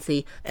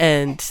pregnancy,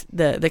 and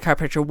the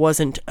chiropractor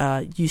wasn't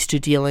used to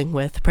dealing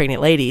with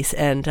pregnant ladies,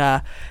 and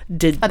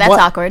did. Oh, that's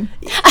awkward.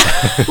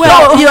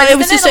 Well, it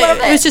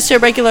was just a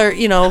regular,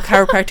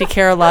 chiropractic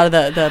care. A lot of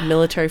the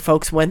military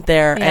folks went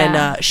there,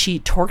 and she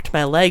torqued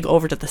my leg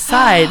over to the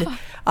side.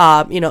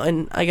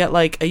 And I got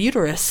like a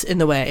uterus in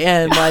the way,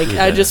 and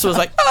I just was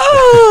like,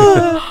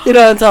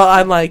 and so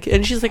I'm like,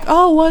 and she's like,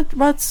 oh,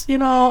 what's,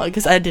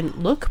 because I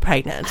didn't look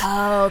pregnant.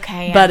 Oh,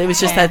 okay. But it was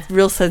just that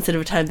real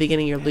sensitive time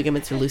beginning, your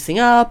ligaments are loosening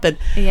up, and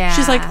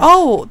she's like,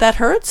 oh, that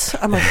hurts?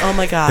 I'm like, oh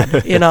my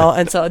God,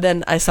 and so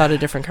then I sought a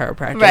different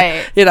chiropractor,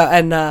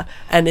 right?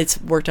 And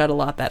it's worked out a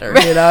lot better,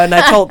 and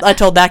I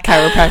told that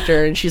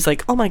chiropractor, and she's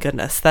like, oh my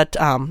goodness, that,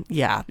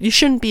 you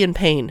shouldn't be in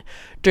pain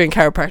during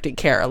chiropractic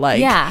care.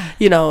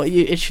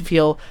 It should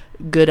feel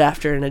good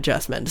after an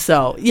adjustment.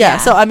 So,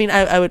 so I mean,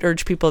 I would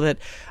urge people that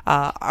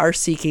are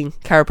seeking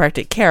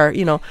chiropractic care,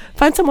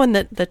 find someone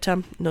that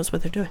knows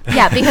what they're doing.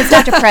 Yeah, because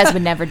Dr. Perez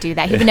would never do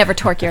that. He would never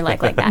torque your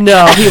leg like that.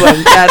 No, he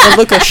wouldn't. The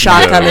look of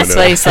shock on his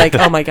face, like,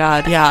 oh my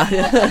God,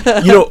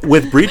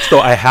 With breech, though,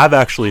 I have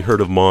actually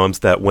heard of moms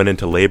that went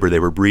into labor, they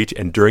were breech,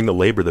 and during the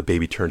labor, the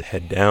baby turned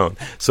head down.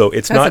 So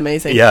that's not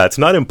amazing. Yeah, it's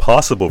not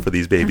impossible for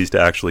these babies to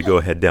actually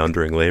go head down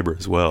during labor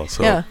as well.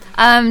 So,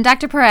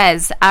 Dr.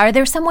 Perez, are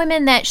there some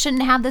women that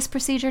shouldn't have this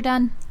procedure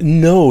done?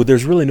 No,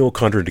 there's really no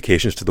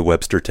contraindications to the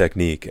Webster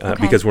technique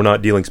because we're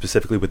not dealing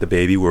specifically with the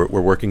baby. We're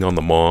working on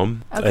the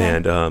mom,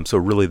 and so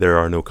really there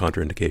are no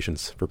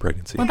contraindications for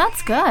pregnancy. Well,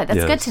 that's good.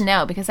 That's good to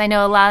know, because I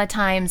know a lot of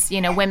times,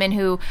 women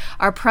who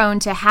are prone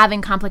to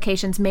having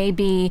complications may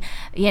be,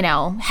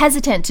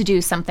 hesitant to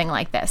do something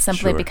like this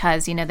simply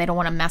because, they don't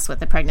want to mess with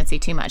the pregnancy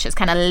too much. Just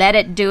kind of let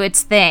it do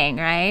its thing,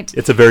 right?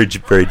 It's a very,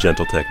 very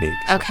gentle technique.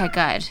 So. Okay,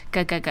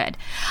 good.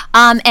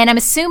 And I'm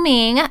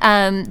assuming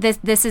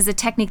this is a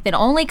technique that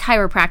only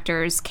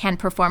chiropractors can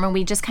perform, and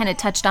we just kind of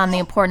touched on the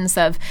importance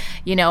of,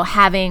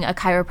 having a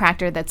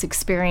chiropractor that's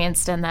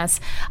experienced in this.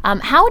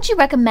 How would you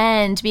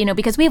recommend,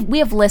 because we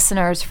have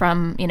listeners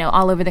from,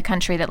 all over the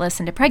country that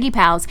listen to Preggy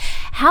Pals,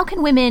 how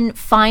can women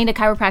find a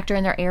chiropractor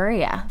in their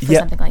area for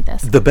something like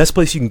this? The best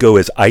place you can go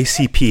is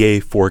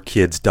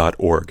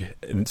icpa4kids.org.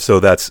 And so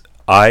that's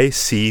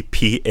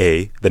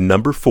ICPA, the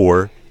number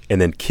 4,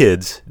 and then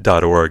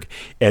kids.org,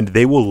 and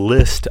they will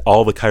list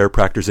all the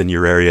chiropractors in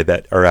your area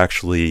that are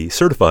actually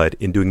certified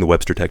in doing the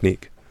Webster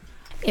technique.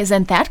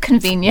 Isn't that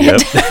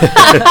convenient? Yep.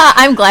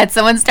 I'm glad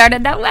someone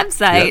started that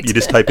website. Yep. You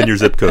just type in your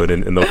zip code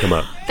and they'll come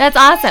up. That's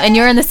awesome. And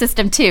you're in the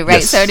system too,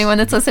 right? Yes. So anyone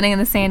that's listening in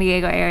the San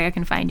Diego area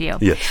can find you.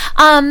 Yes.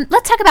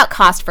 Let's talk about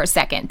cost for a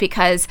second,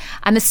 because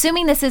I'm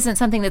assuming this isn't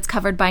something that's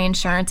covered by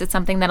insurance. It's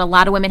something that a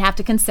lot of women have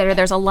to consider.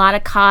 There's a lot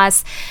of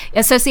costs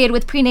associated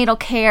with prenatal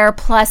care,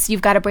 plus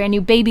you've got a brand new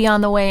baby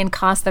on the way and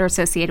costs that are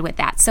associated with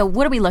that. So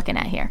what are we looking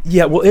at here?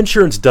 Yeah, well,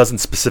 insurance doesn't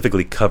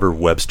specifically cover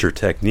Webster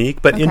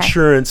technique, but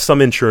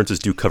some insurances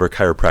do cover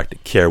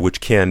chiropractic care,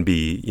 which can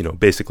be,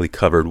 basically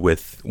covered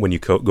with when you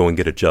go and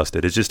get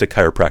adjusted. It's just a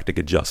chiropractic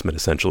adjustment,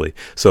 essentially.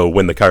 So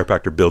when the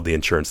chiropractor billed the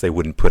insurance, they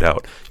wouldn't put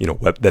out,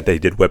 that they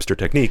did Webster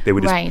technique. They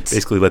would just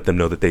basically let them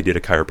know that they did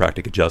a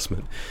chiropractic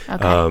adjustment.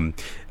 Okay.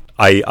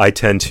 I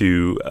tend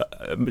to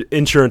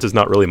insurance is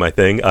not really my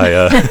thing.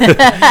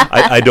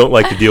 I don't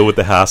like to deal with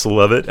the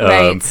hassle of it.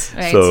 Right.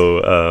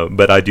 So,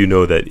 but I do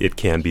know that it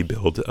can be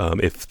billed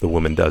if the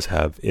woman does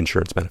have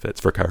insurance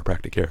benefits for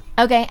chiropractic care.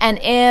 Okay, and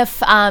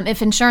if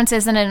insurance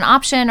isn't an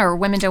option or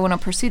women don't want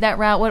to pursue that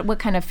route, what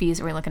kind of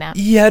fees are we looking at?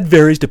 Yeah, it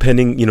varies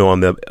depending, on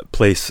the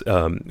place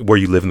where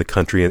you live in the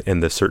country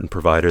and the certain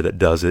provider that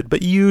does it.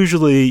 But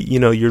usually,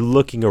 you're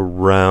looking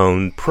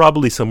around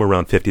probably somewhere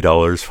around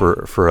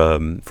 $50 for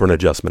an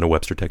adjustment, a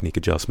Webster Technique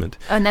adjustment.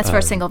 Oh, and that's for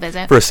a single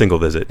visit? For a single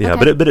visit, yeah.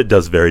 Okay. But it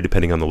does vary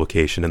depending on the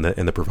location and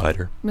the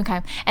provider.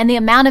 Okay. And the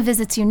amount of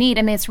visits you need,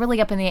 I mean, it's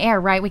really up in the air,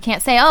 right? We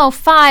can't say,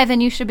 5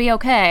 and you should be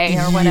okay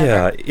or whatever.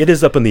 Yeah, it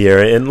is up in the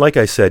air. And like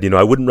I said,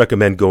 I wouldn't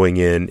recommend going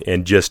in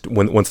and just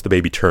once the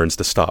baby turns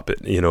to stop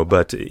it,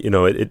 But,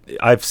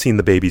 I've seen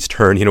the babies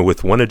turn,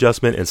 with one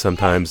adjustment and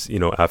sometimes,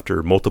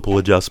 after multiple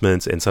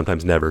adjustments and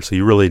sometimes never. So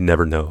you really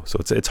never know. So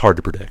it's hard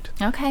to predict.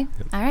 Okay.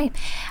 All right.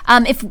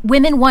 If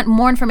women want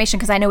more information,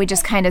 because I know we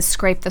just kind of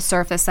scraped the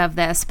surface of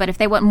this, but if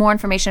they want more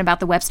information about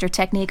the Webster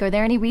Technique, are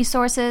there any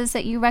resources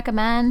that you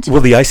recommend?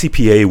 Well, the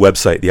ICPA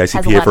website, the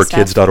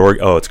ICPAforkids.org,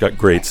 it's got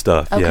great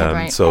stuff. Okay, yeah.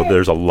 right. So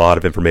there's a lot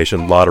of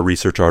information, a lot of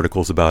research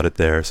articles about it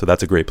there. So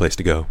that's a great place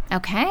to go.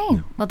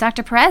 Okay. Well,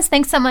 Dr. Perez,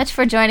 thanks so much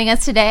for joining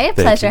us today.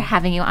 Thank Pleasure you.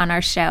 having you on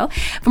our show.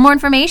 For more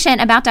information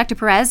about Dr.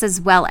 Perez, as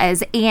well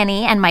as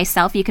Annie and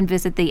myself, you can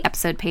visit the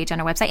episode page on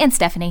our website. And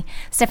Stephanie.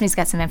 Stephanie's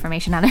got some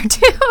information on there,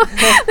 too.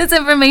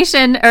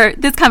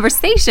 This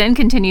conversation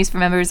continues for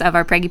members of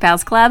our Preggy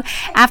Pals Club.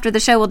 After the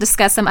show, we'll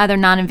discuss some other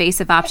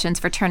non-invasive options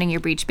for turning your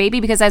breech baby,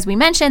 because as we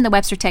mentioned, the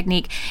Webster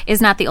Technique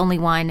is not the only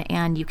one,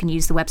 and you can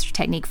use the Webster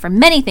Technique for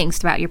many things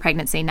throughout your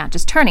pregnancy, not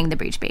just turning the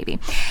breech baby.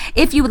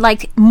 If you would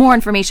like more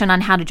information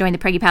on how to join the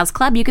Preggy Pals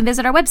Club, you can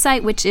visit our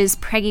website, which is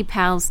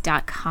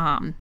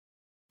preggypals.com.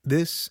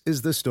 This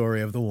is the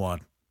story of the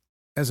one.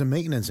 As a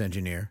maintenance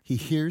engineer, he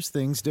hears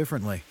things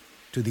differently.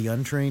 To the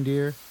untrained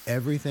ear,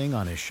 everything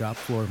on his shop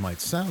floor might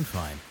sound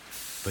fine,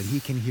 but he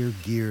can hear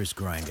gears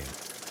grinding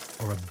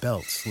or a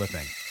belt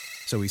slipping.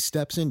 So he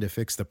steps in to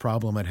fix the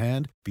problem at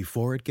hand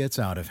before it gets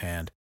out of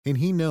hand. And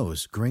he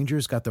knows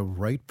Grainger's got the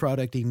right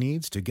product he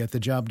needs to get the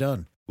job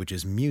done, which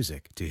is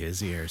music to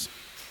his ears.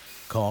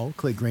 Call,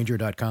 click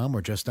Grainger.com,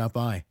 or just stop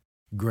by.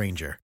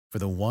 Grainger, for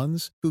the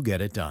ones who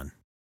get it done.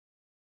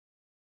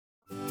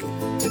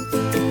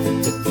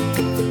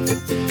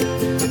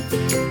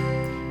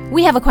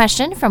 We have a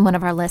question from one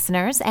of our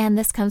listeners, and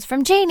this comes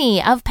from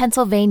Janie of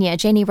Pennsylvania.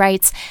 Janie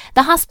writes,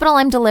 the hospital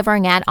I'm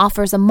delivering at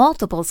offers a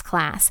multiples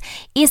class.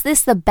 Is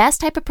this the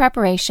best type of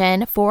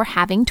preparation for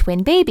having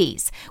twin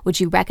babies? Would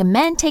you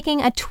recommend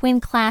taking a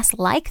twin class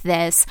like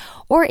this,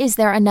 or is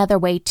there another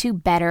way to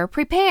better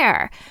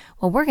prepare?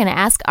 Well, we're going to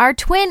ask our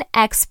twin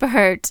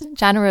expert,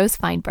 Jonna Rose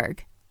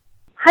Feinberg.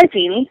 Hi,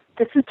 Jeannie.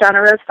 This is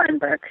Jonna Rose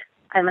Feinberg.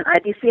 I'm an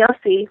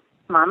IBCLC,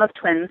 mom of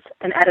twins,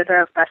 and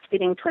editor of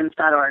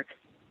breastfeedingtwins.org.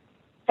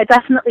 I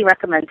definitely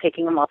recommend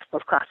taking a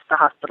multiples class at the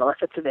hospital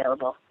if it's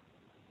available.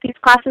 These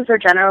classes are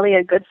generally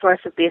a good source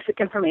of basic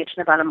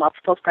information about a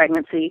multiples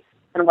pregnancy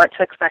and what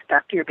to expect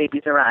after your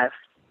babies arrive.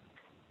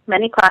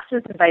 Many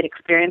classes invite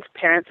experienced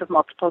parents of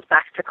multiples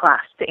back to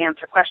class to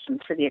answer questions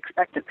for the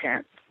expectant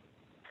parents.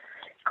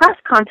 Class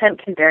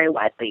content can vary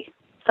widely.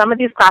 Some of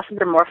these classes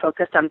are more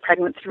focused on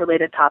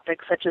pregnancy-related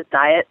topics such as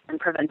diet and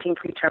preventing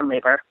preterm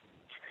labor.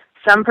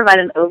 Some provide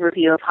an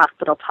overview of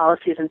hospital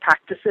policies and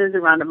practices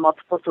around a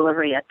multiple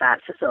delivery at that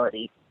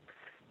facility.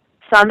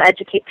 Some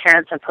educate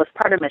parents on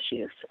postpartum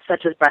issues,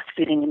 such as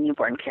breastfeeding and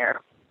newborn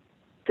care.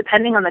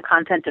 Depending on the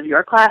content of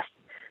your class,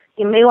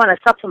 you may want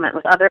to supplement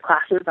with other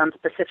classes on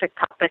specific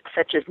topics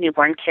such as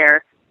newborn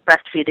care,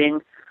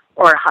 breastfeeding,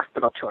 or a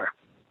hospital tour.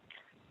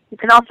 You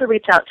can also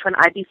reach out to an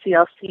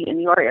IBCLC in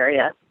your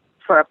area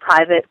for a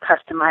private,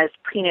 customized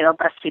prenatal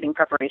breastfeeding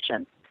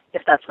preparation,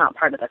 if that's not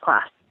part of the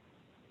class.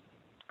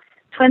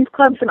 Twins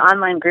clubs and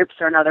online groups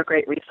are another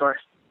great resource.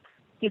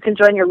 You can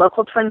join your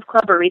local twins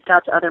club or reach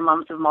out to other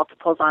moms of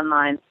multiples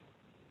online.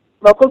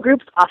 Local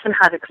groups often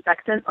have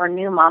expectant or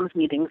new moms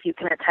meetings you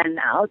can attend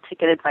now to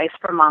get advice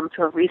from moms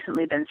who have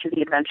recently been through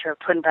the adventure of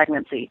twin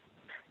pregnancy,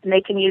 and they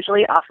can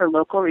usually offer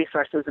local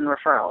resources and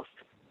referrals.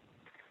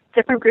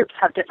 Different groups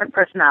have different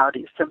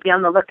personalities, so be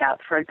on the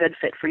lookout for a good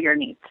fit for your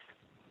needs.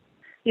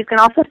 You can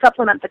also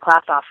supplement the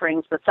class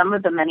offerings with some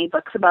of the many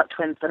books about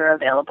twins that are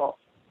available.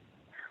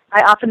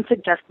 I often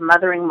suggest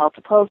Mothering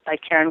Multiples by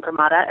Karen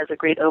Gramata as a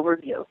great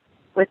overview,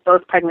 with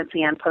both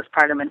pregnancy and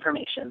postpartum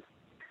information.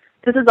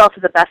 This is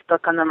also the best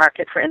book on the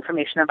market for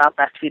information about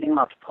breastfeeding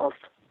multiples.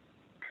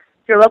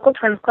 Your local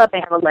twins club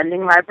may have a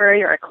lending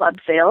library or a club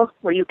sale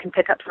where you can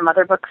pick up some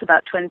other books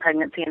about twin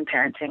pregnancy and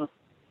parenting.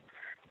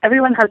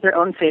 Everyone has their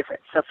own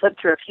favorites, so flip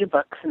through a few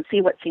books and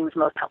see what seems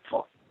most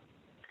helpful.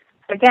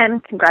 Again,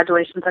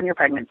 congratulations on your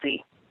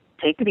pregnancy.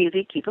 Take it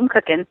easy, keep them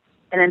cooking,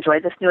 and enjoy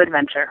this new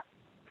adventure.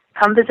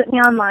 Come visit me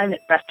online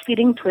at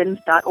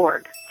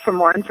breastfeedingtwins.org for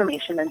more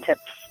information and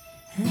tips.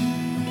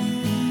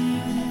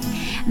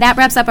 That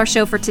wraps up our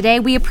show for today.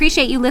 We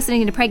appreciate you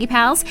listening to Preggy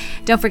Pals.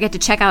 Don't forget to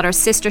check out our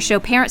sister show,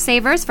 Parent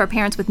Savers, for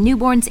parents with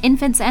newborns,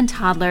 infants, and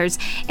toddlers,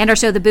 and our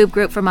show, The Boob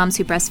Group, for moms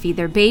who breastfeed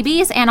their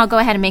babies. And I'll go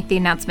ahead and make the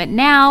announcement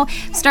now.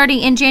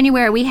 Starting in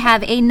January, we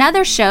have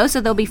another show,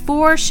 so there'll be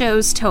 4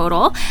 shows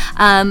total.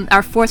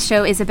 Our 4th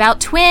show is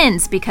about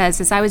twins, because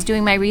as I was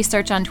doing my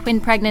research on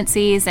twin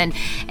pregnancies and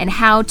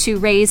how to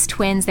raise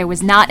twins, there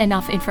was not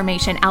enough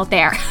information out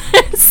there.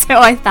 So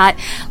I thought,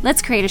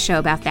 let's create a show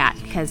about that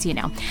because,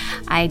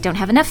 I don't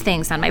have enough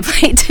things on my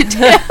plate to do.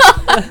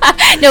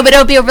 No, but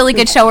it'll be a really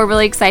good show. We're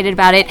really excited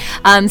about it.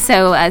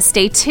 So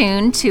stay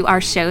tuned to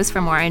our shows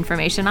for more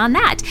information on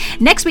that.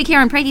 Next week here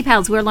on Preggy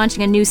Pals, we're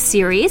launching a new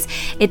series.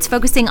 It's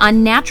focusing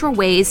on natural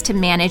ways to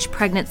manage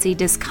pregnancy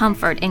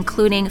discomfort,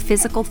 including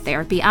physical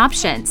therapy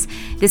options.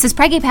 This is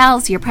Preggy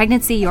Pals, your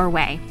pregnancy your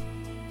way.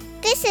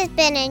 This has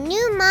been a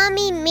New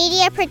Mommy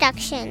Media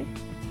production.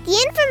 The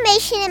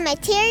information and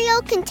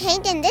material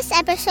contained in this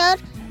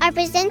episode are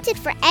presented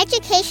for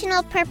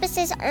educational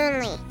purposes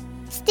only.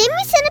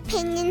 Statements and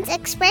opinions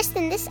expressed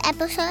in this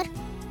episode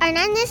are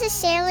not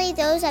necessarily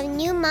those of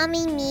New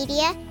Mommy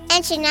Media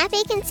and should not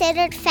be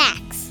considered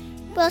facts.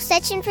 While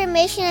such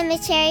information and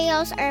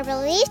materials are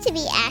believed to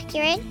be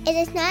accurate, it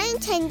is not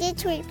intended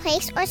to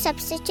replace or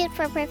substitute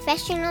for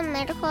professional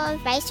medical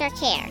advice or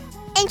care,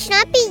 and should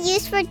not be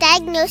used for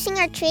diagnosing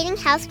or treating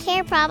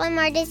healthcare problem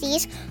or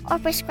disease or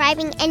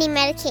prescribing any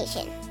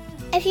medication.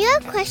 If you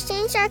have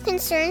questions or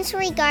concerns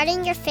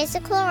regarding your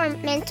physical or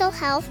mental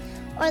health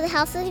or the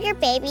health of your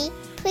baby,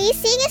 please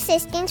seek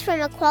assistance from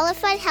a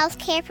qualified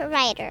healthcare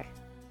provider.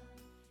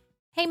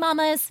 Hey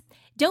mamas,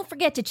 don't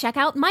forget to check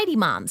out Mighty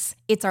Moms.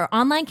 It's our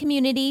online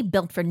community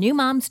built for new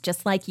moms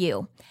just like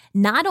you.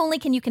 Not only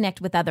can you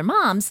connect with other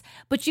moms,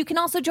 but you can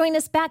also join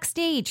us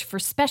backstage for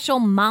special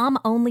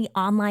mom-only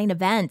online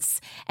events.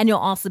 And you'll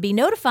also be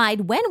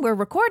notified when we're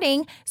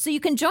recording so you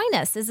can join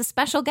us as a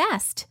special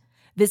guest.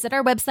 Visit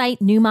our website,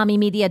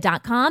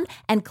 newmommymedia.com,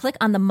 and click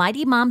on the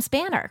Mighty Moms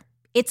banner.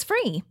 It's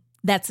free.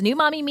 That's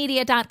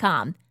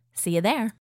newmommymedia.com. See you there.